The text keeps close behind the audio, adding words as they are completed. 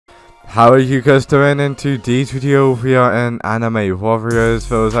How are you guys doing? In today's video we are in Anime Warriors.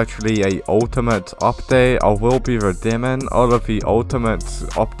 There was actually a ultimate update. I will be redeeming all of the ultimate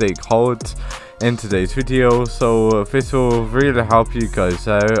update codes in today's video, so this will really help you guys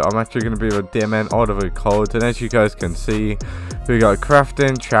out. I'm actually going to be redeeming all of the codes, and as you guys can see, we got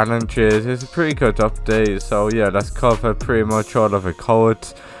crafting challenges. It's a pretty good update, so yeah, let's cover pretty much all of the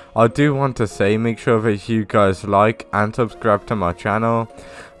codes. I do want to say, make sure that you guys like and subscribe to my channel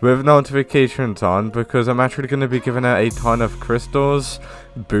with notifications on, because I'm actually going to be giving out a ton of crystals,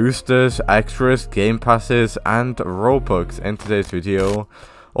 boosters, extras, game passes, and ROBUX in today's video.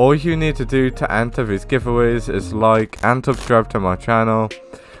 All you need to do to enter these giveaways is like and subscribe to my channel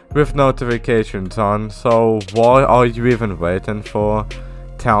with notifications on. So why are you even waiting for?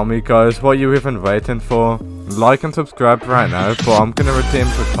 Tell me guys, what are you even waiting for? Like and subscribe right now, but I'm gonna redeem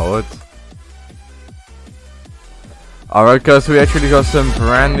the code. Alright guys, we actually got some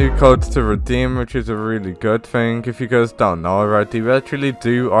brand new codes to redeem, which is a really good thing. If you guys don't know already, we actually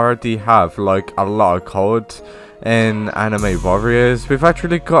do already have like a lot of codes in Anime Warriors. We've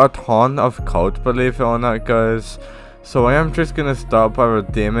actually got a ton of codes, believe it or not guys. So I am just gonna start by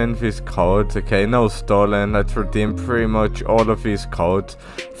redeeming these codes, okay? No stalling, let's redeem pretty much all of these codes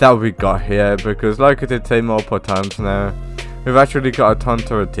that we got here, because like I did say multiple times now, we've actually got a ton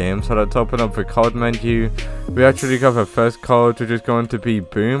to redeem. So let's open up the code menu. We actually got the first code, which is going to be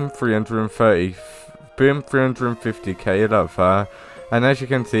boom 350k like that. And as you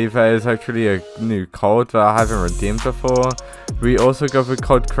can see, there is actually a new code that I haven't redeemed before. We also got the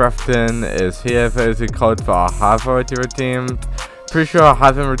code crafting is here. There is a code that I have already redeemed. Pretty sure I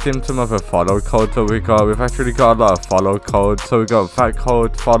haven't redeemed some of the follow codes that we got. We've actually got a lot of follow codes. So we got that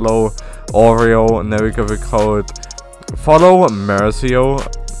code, follow Oreo, and then we got the code follow Mercio.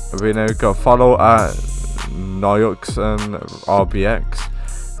 We now got follow at Noyux and RBX.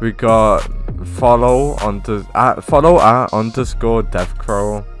 We got follow at underscore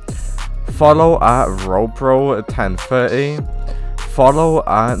devcrow, follow at robro 1030, follow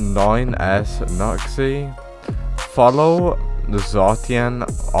at 9s noxy, follow Zartian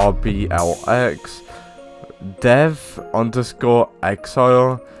RBLX, dev underscore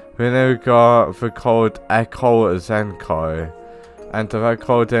exile. We now got the code echo zenkai. Enter that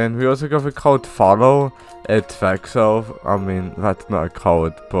code in. We also got the code follow ItzVexo. I mean, that's not a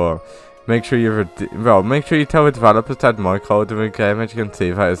code, but make sure you make sure you tell the developers to add my code in the game. As you can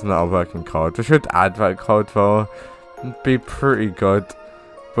see, that is not a working code. We should add that code though. It'd be pretty good,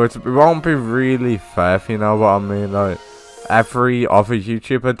 but it won't be really fair, if you know what I mean. Like, every other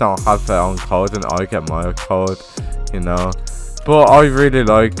YouTuber don't have their own code and I get my code, you know. But I really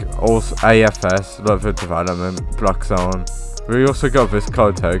like also AFS, like the development block zone. We also got this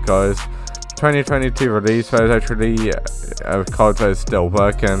code here guys, 2022 release. There's actually a code that is still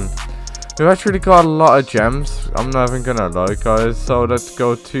working. We've actually got a lot of gems, I'm not even gonna lie guys. So let's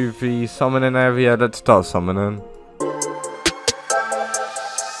go to the summoning area, let's start summoning.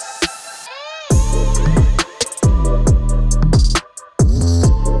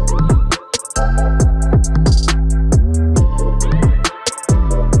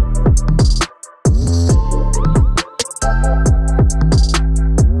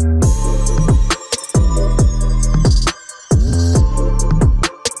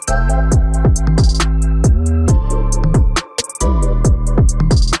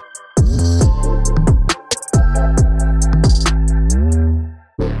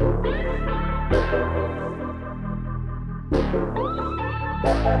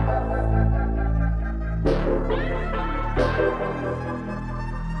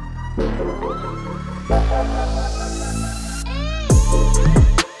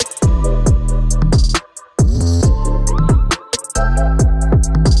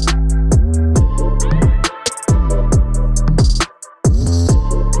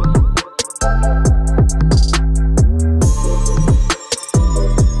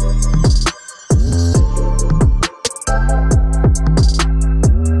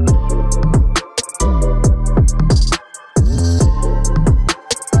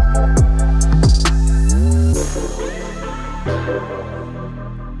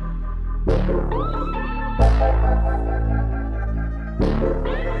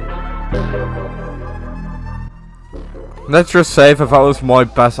 Let's just say that was my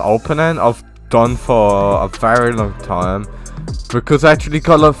best opening I've done for a very long time, because I actually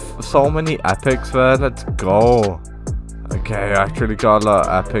got so many epics there. Let's go. Okay, I actually got a lot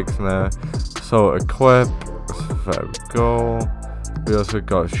of epics now. So equip, there we go. We also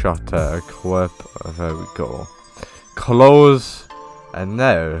got shot to equip, there we go. Close, and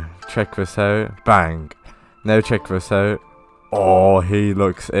now check this out. Bang. Now check this out. Oh, he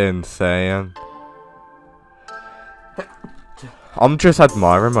looks insane. I'm just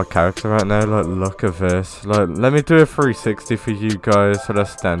admiring my character right now. Like, look at this. Like, let me do a 360 for you guys. So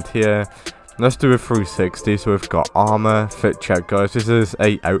let's stand here. Let's do a 360. So we've got armor, fit check, guys. This is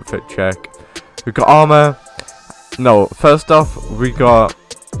a outfit check. We've got armor. No, first off, we got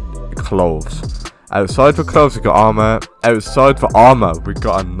clothes. Outside for clothes, we got armor. Outside for armor, we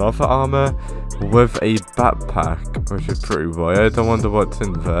got another armor with a backpack, which is pretty weird. I wonder what's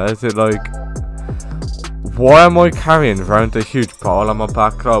in there. Is it like, why am I carrying around a huge pile on my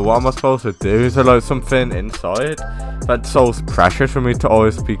back? Like, what am I supposed to do? Is there like something inside that's so precious for me to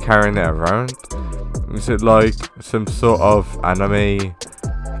always be carrying it around? Is it like some sort of anime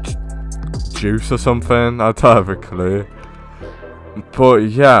juice or something? I don't have a clue. But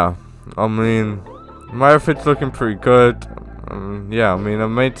yeah, I mean, my outfit's looking pretty good. Yeah, I mean, I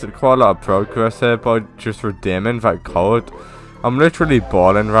made quite a lot of progress here by just redeeming that code. I'm literally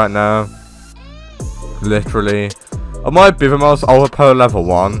balling right now. Literally. I might be the most overpowered level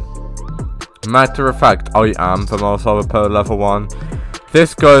 1. Matter of fact, I am the most overpowered level 1.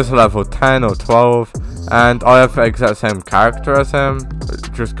 This guy's level 10 or 12. And I have the exact same character as him. It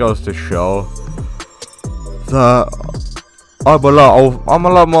just goes to show that I'm a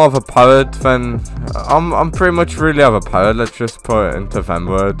lot more overpowered than I'm pretty much really overpowered. Let's just put it into them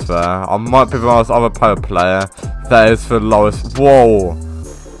words there. I might be the most overpowered player. That is the lowest. Whoa!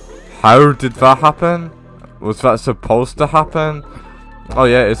 How did that happen? Was that supposed to happen? Oh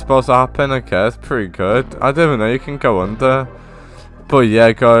yeah, it's supposed to happen. Okay, it's pretty good. I didn't even know you can go under. But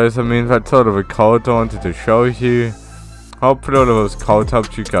yeah, guys, I mean, that's all of the code I wanted to show you. Hopefully all of those codes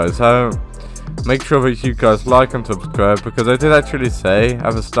helped you guys out. Make sure that you guys like and subscribe, because I did actually say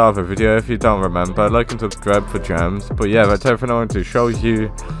at the start of the video, if you don't remember, like and subscribe for gems. But yeah, that's everything I wanted to show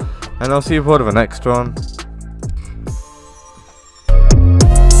you, and I'll see you for the next one.